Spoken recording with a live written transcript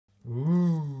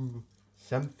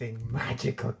something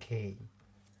magical came.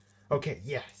 Okay,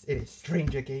 yes, it is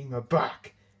Stranger Gamer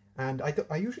back. And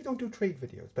I usually don't do trade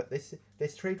videos, but this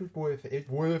trade was worth it. It's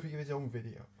worthy of his own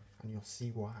video, and you'll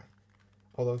see why.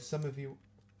 Although some of you,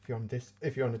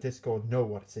 if you're on the Discord, know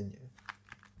what's in here.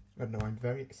 I don't know. I'm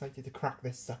very excited to crack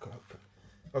this sucker open.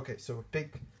 Okay, so a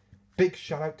big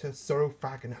shout out to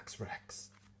Saurophaganaxrex,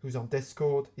 who's on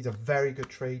Discord. He's a very good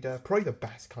trader, probably the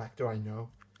best collector I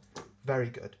know. Very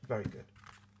good, very good.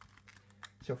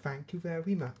 So thank you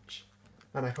very much,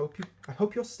 and I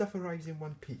hope your stuff arrives in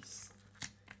one piece.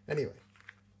 Anyway,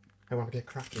 I want to get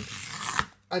cracking.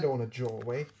 I don't want to draw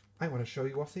away. I want to show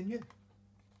you what's in here.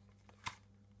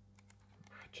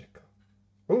 Magical.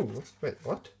 Oh, wait,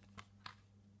 what?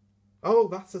 Oh,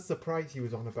 that's a surprise he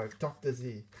was on about, Dr.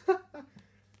 Z.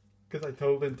 Because I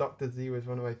told him Dr. Z was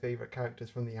one of my favourite characters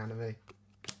from the anime.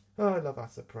 Oh, I love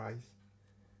that surprise.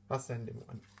 I'll send him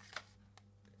one.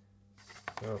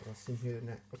 So, what's in here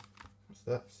next? What's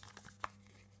this?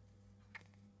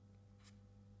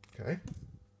 Okay.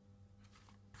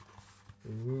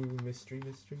 Ooh, mystery.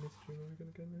 What are we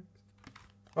going to get next?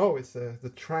 Oh, it's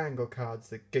the triangle cards,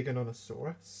 the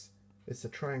Giganosaurus. It's a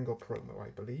triangle promo, I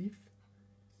believe.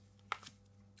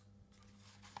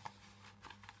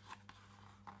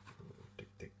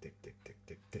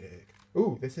 Dig.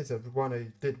 Ooh, this is a one I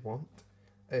did want.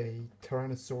 A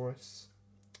Tyrannosaurus.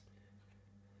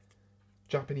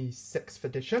 Japanese 6th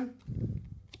edition.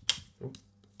 Ooh.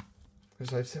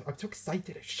 I'm so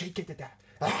excited, I'm shaking to death.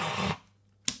 Ah!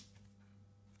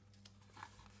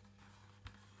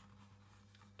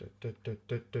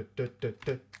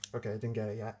 Okay, I didn't get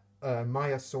it yet.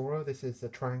 Maiasaura, this is the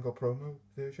triangle promo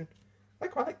version. I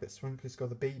quite like this one because it's got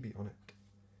the baby on it.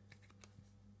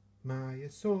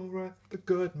 Maiasaura, the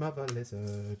good mother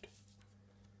lizard.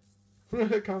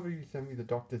 I can't believe you sent me the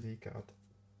Dr. Z card.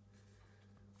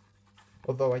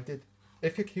 Although I did,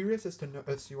 if you're curious as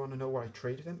you want to know where I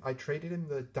traded him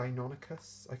the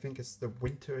Deinonychus. I think it's the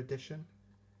winter edition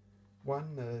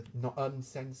one, the not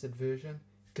uncensored version,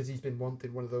 because he's been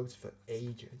wanting one of those for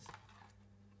ages.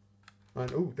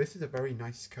 And oh, this is a very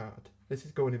nice card. This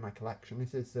is going in my collection.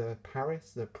 This is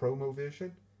Paris, the promo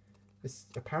version. This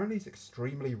apparently is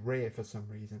extremely rare for some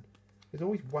reason. There's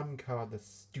always one card that's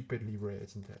stupidly rare,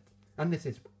 isn't it? And this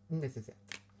is it.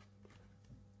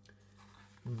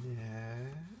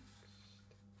 Next.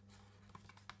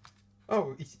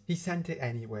 Oh, he sent it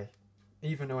anyway.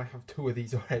 Even though I have 2 of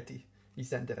these already, he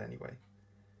sent it anyway.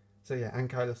 So yeah,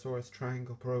 Ankylosaurus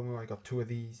triangle promo. I got 2 of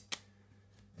these.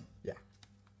 Yeah,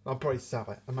 I'll probably sell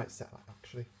it. I might sell it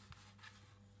actually.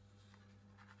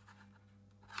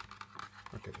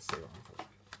 Okay, let's see what I'm for.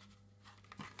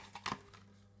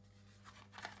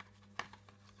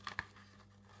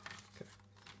 Okay.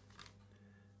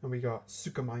 And we got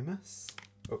Suchomimus.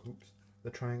 Oh, oops.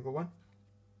 The triangle one.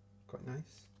 Quite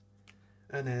nice.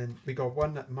 And then we got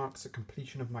one that marks the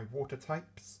completion of my water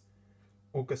types.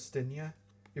 Augustinia.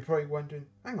 You're probably wondering,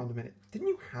 hang on a minute, didn't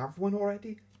you have one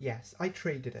already? Yes, I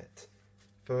traded it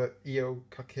for Eo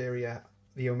Calcarea,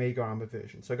 the Omega Armor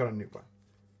version, so I got a new one.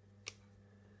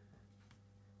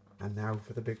 And now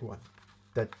for the big one.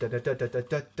 Look,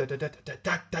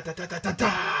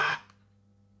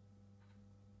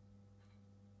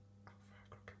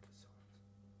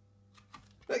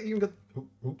 you even got,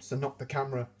 oops, I knocked the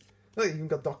camera. Look, you even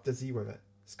got Dr. Z with it.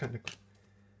 It's kind of cool.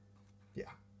 Yeah.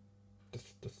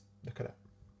 Just look at it.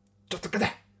 Just look at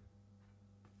that!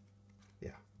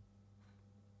 Yeah.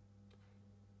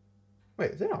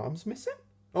 Wait, is there arms missing?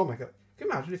 Oh my god. Can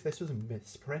you imagine if this was a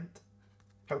misprint?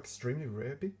 How extremely rare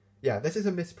it'd be. Yeah, this is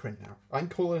a misprint now. I'm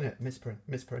calling it misprint.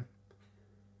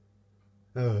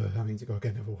 Oh, that means you gotta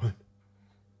get another one.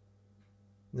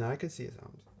 No, I can see his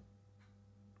arms.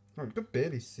 Oh, you could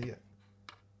barely see it.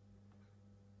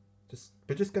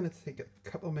 We're just gonna take a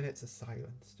couple of minutes of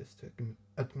silence just to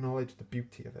acknowledge the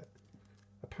beauty of it.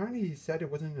 Apparently he said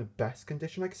it wasn't in the best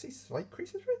condition. I can see slight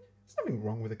creases with it. There's nothing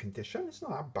wrong with the condition. It's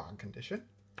not that bad condition.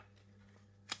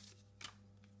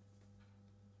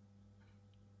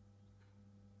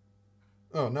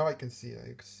 Oh, now I can see it.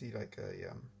 You can see like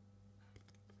a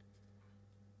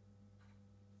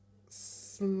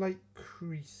slight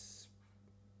crease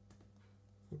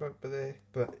about there,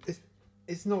 but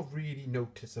it's not really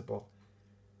noticeable.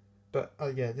 But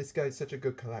yeah, this guy's such a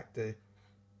good collector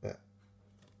that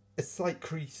a slight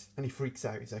crease and he freaks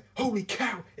out. He's like, "Holy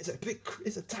cow! It's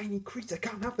a tiny crease. I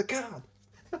can't have the card."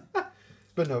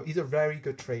 But no, he's a very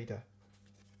good trader.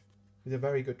 He's a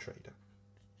very good trader.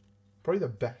 Probably the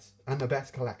best, and the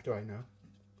best collector I know.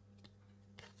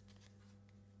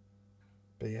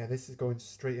 But yeah, this is going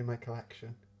straight in my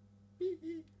collection.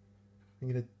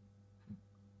 I'm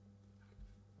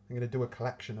I'm going to do a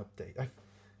collection update.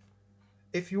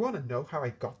 If you want to know how I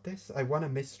got this, I won a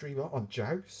mystery on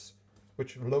Joust,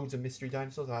 which loads of mystery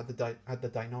dinosaurs. I had the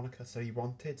Deinonychus that he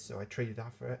wanted, so I traded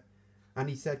that for it. And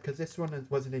he said, because this one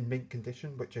wasn't in mint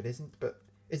condition, which it isn't, but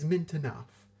it's mint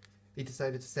enough, he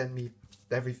decided to send me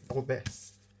all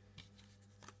this.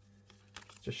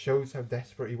 Just shows how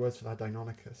desperate he was for that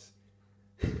Deinonychus.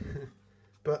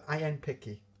 But I am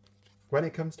picky. When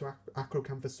it comes to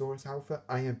Acrocanthosaurus alpha,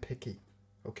 I am picky.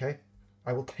 Okay?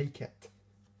 I will take it.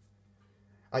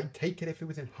 I'd take it if it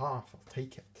was in half. I'll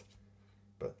take it.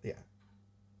 But yeah.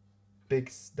 Big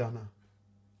stunner.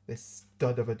 This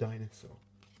stud of a dinosaur.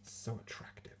 So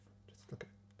attractive. Just look at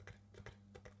it.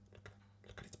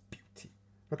 Look at its beauty.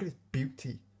 Look at its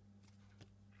beauty.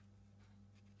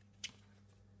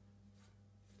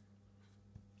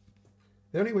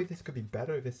 The only way this could be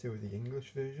better if this were the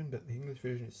English version, but the English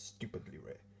version is stupidly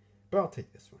rare. But I'll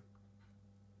take this one.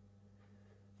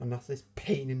 And that's this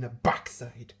pain in the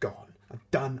backside gone. I'm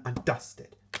done and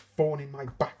dusted. Thorn in my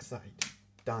backside.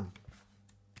 Done.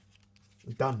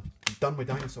 I'm done. I'm done with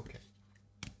Dinosaur Kid.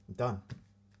 I'm done.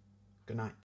 Good night.